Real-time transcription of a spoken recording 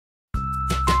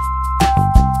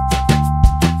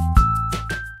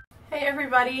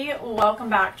everybody, welcome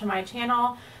back to my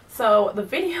channel. So the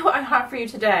video I have for you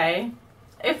today,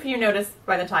 if you noticed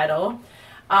by the title,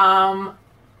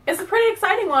 is a pretty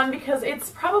exciting one because it's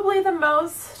probably the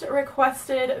most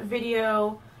requested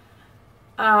video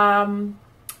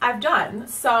I've done.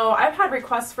 So I've had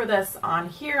requests for this on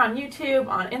here on YouTube,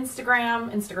 on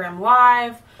Instagram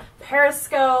Live,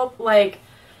 Periscope, like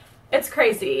it's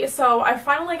crazy. So I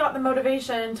finally got the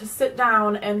motivation to sit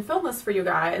down and film this for you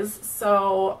guys.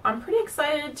 So I'm pretty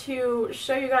excited to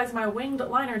show you guys my winged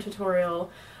liner tutorial,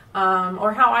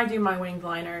 or how I do my winged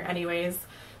liner anyways.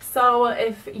 So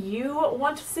if you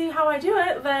want to see how I do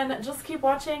it, then just keep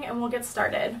watching and we'll get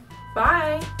started.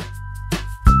 Bye!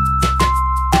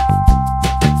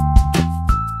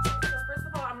 So first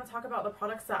of all, I'm going to talk about the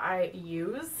products that I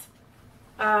use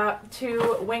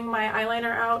to wing my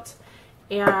eyeliner out.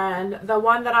 And the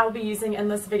one that I'll be using in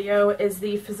this video is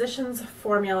the Physicians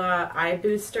Formula Eye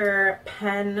Booster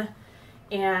Pen,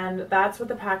 and that's what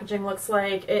the packaging looks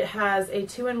like. It has a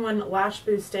 2-in-1 lash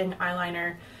boosting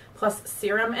eyeliner plus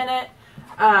serum in it.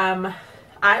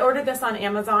 I ordered this on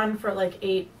Amazon for like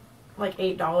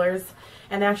 $8,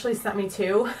 and they actually sent me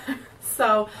two.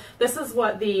 So this is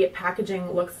what the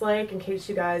packaging looks like in case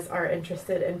you guys are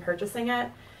interested in purchasing it.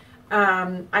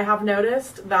 I have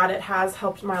noticed that it has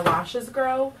helped my lashes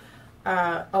grow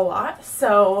a lot,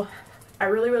 so I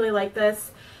really like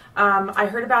this. I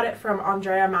heard about it from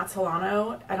Andrea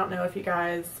Mazzolano. I don't know if you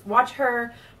guys watch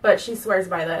her, but she swears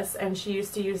by this, and she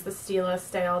used to use the Stila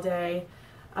Stay All Day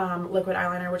liquid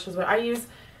eyeliner, which is what I use.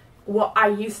 Well, I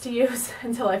used to use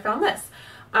until I found this.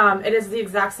 It is the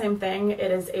exact same thing. It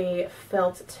is a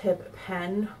felt tip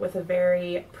pen with a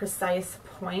very precise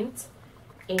point,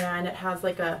 and it has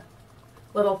like a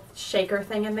little shaker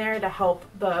thing in there to help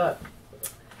the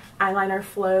eyeliner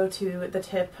flow to the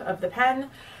tip of the pen.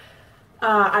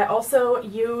 I also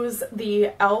use the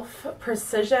e.l.f.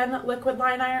 Precision liquid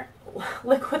liner.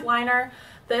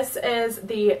 This is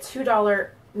the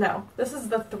this is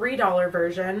the $3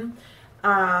 version.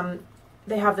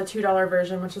 They have the $2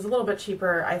 version, which is a little bit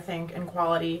cheaper, I think, in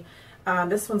quality.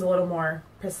 This one's a little more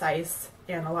precise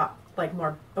and a lot like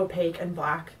more opaque and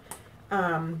black.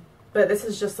 But this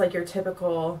is just like your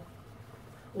typical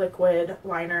liquid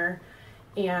liner,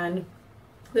 and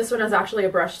this one is actually a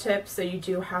brush tip, so you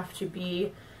do have to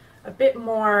be a bit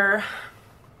more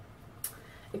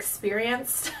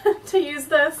experienced to use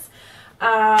this.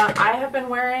 I have been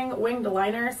wearing winged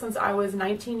liner since I was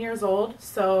 19 years old,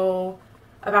 so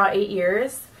about 8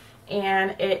 years,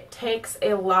 and it takes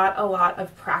a lot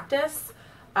of practice.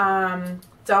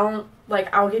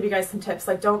 I'll give you guys some tips.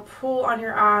 Like, don't pull on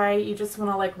your eye. You just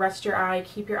want to like rest your eye,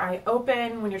 keep your eye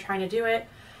open when you're trying to do it.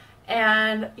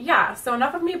 And yeah, so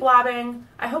enough of me blabbing.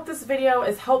 I hope this video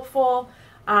is helpful.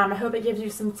 I hope it gives you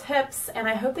some tips, and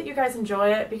I hope that you guys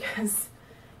enjoy it because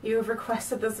you have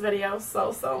requested this video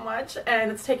so much,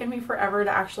 and it's taken me forever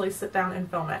to actually sit down and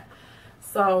film it.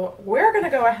 So we're going to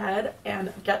go ahead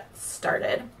and get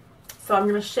started. So I'm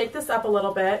going to shake this up a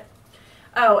little bit.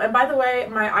 Oh, and by the way,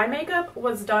 my eye makeup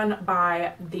was done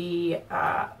by the,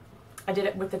 I did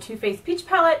it with the Too Faced Peach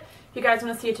Palette. If you guys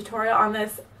want to see a tutorial on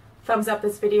this, thumbs up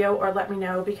this video or let me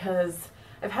know, because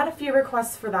I've had a few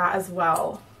requests for that as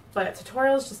well. But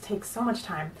tutorials just take so much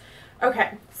time.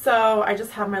 Okay, so I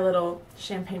just have my little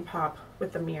champagne pop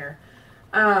with the mirror.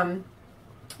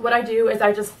 What I do is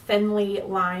I just thinly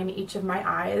line each of my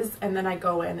eyes, and then I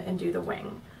go in and do the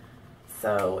wing.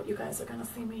 So you guys are going to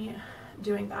see me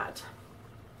doing that.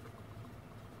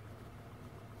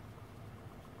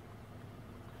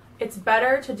 It's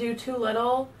better to do too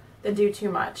little than do too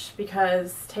much,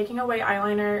 because taking away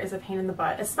eyeliner is a pain in the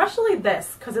butt, especially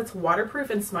this, because it's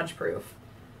waterproof and smudge proof,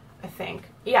 I think.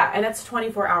 Yeah, and it's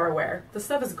 24-hour wear. This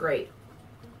stuff is great.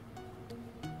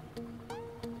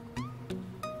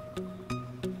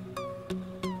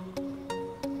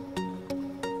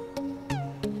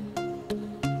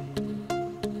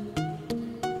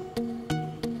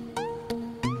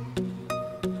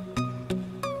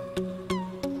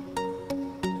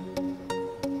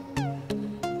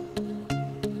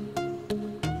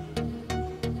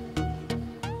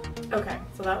 Okay,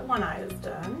 so that one eye is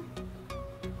done.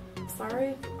 Sorry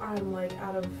if I'm like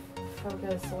out of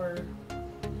focus or...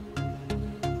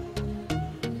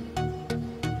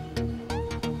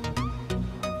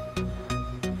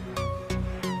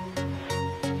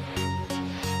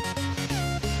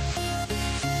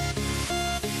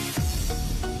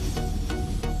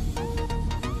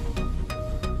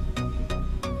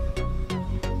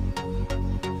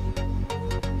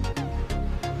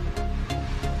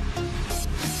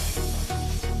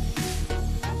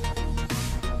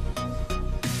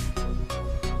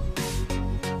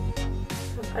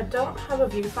 I don't have a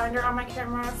viewfinder on my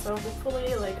camera, so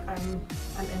hopefully like I'm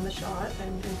in the shot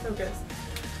and in focus.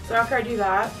 So after I do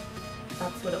that,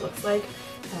 that's what it looks like.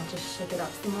 And I'll just shake it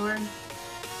up some more.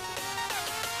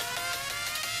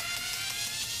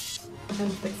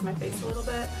 And fix my face a little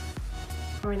bit.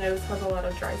 My nose has a lot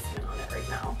of dry skin on it right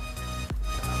now.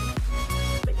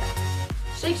 But yeah.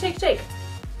 Shake, shake, shake.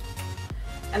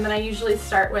 And then I usually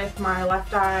start with my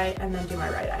left eye and then do my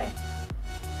right eye.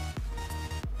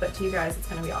 But to you guys, it's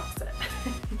going to be opposite.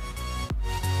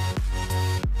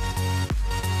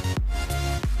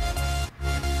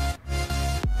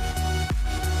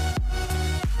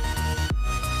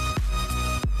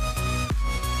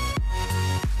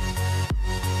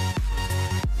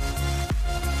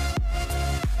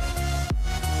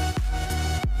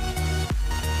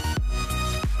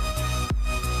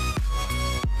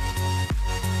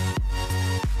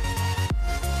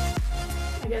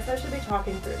 I guess I should be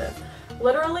talking through this.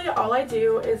 Literally all I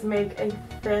do is make a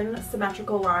thin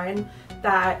symmetrical line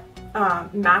that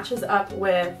matches up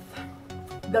with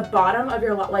the bottom of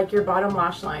your bottom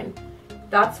lash line.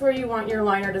 That's where you want your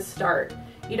liner to start.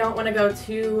 You don't want to go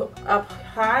too up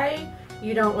high,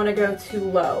 you don't want to go too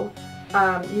low.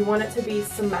 You want it to be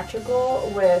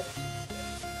symmetrical with,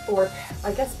 or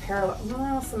I guess parallel,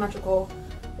 well, symmetrical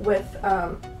with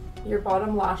your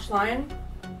bottom lash line,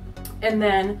 and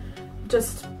then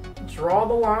just draw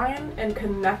the line and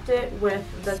connect it with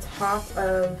the top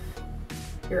of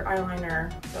your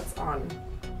eyeliner that's on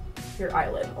your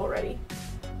eyelid already.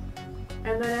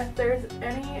 And then if there's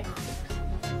any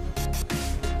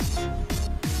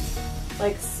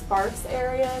like sparse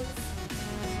areas,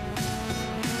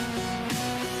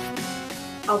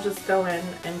 I'll just go in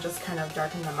and just kind of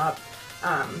darken them up.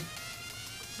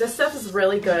 This stuff is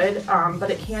really good, but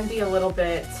it can be a little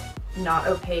bit not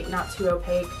opaque, not too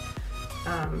opaque.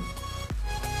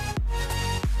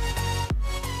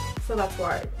 So that's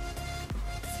why,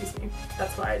 excuse me,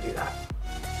 that's why I do that.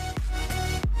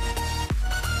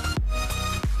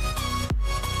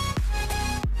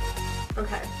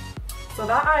 Okay, so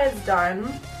that eye is done.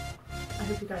 I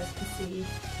hope you guys can see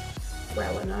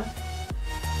well enough.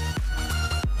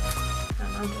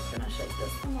 And I'm just gonna shake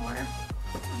this some more.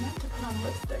 I meant to put on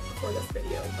lipstick before this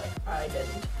video, but I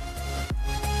didn't.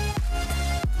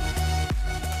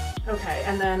 Okay,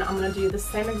 and then I'm going to do the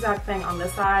same exact thing on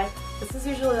this eye. This is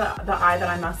usually the eye that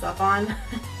I mess up on.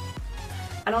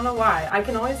 I don't know why. I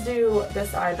can always do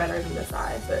this eye better than this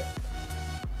eye, but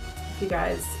if you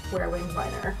guys wear winged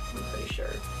liner, I'm pretty sure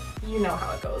you know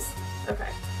how it goes. Okay.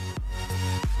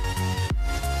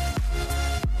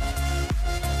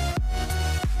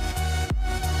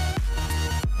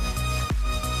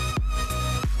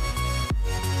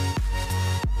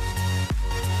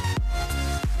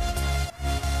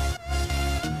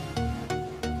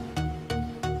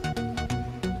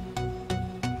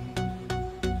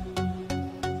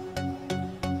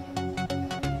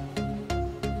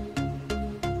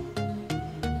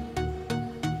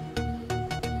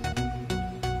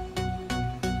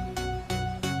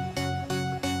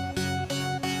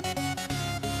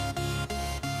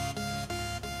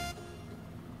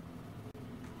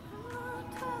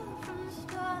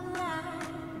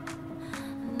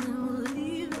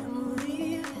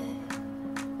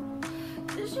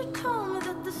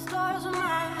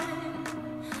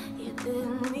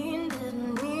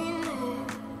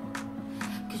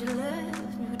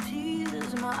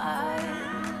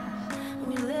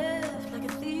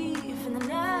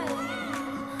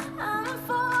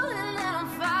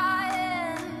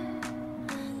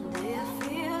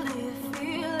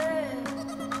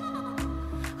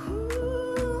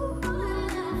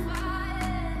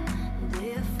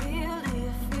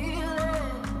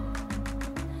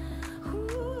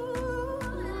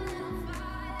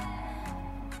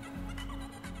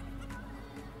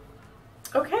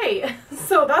 Okay,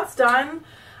 so that's done.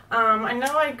 I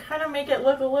know I kind of make it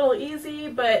look a little easy,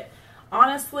 but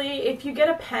honestly, if you get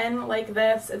a pen like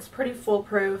this, it's pretty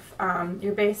foolproof.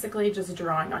 You're basically just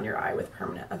drawing on your eye with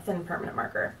a thin permanent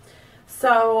marker.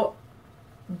 So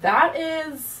that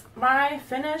is my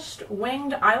finished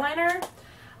winged eyeliner.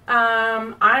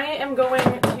 I am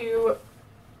going to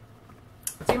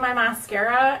do my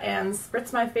mascara and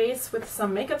spritz my face with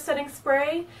some makeup setting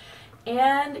spray.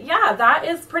 And yeah,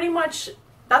 that's pretty much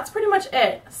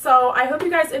it. So I hope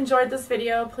you guys enjoyed this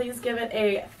video. Please give it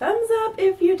a thumbs up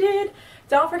if you did.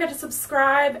 Don't forget to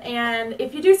subscribe, and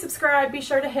if you do subscribe, be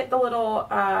sure to hit the little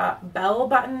bell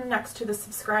button next to the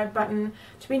subscribe button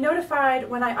to be notified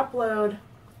when I upload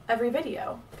every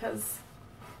video, because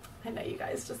I know you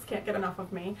guys just can't get enough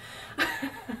of me.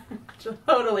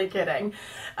 Totally kidding.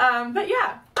 But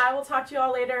yeah, I will talk to you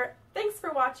all later. Thanks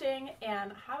for watching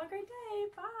and have a great day.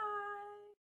 Bye.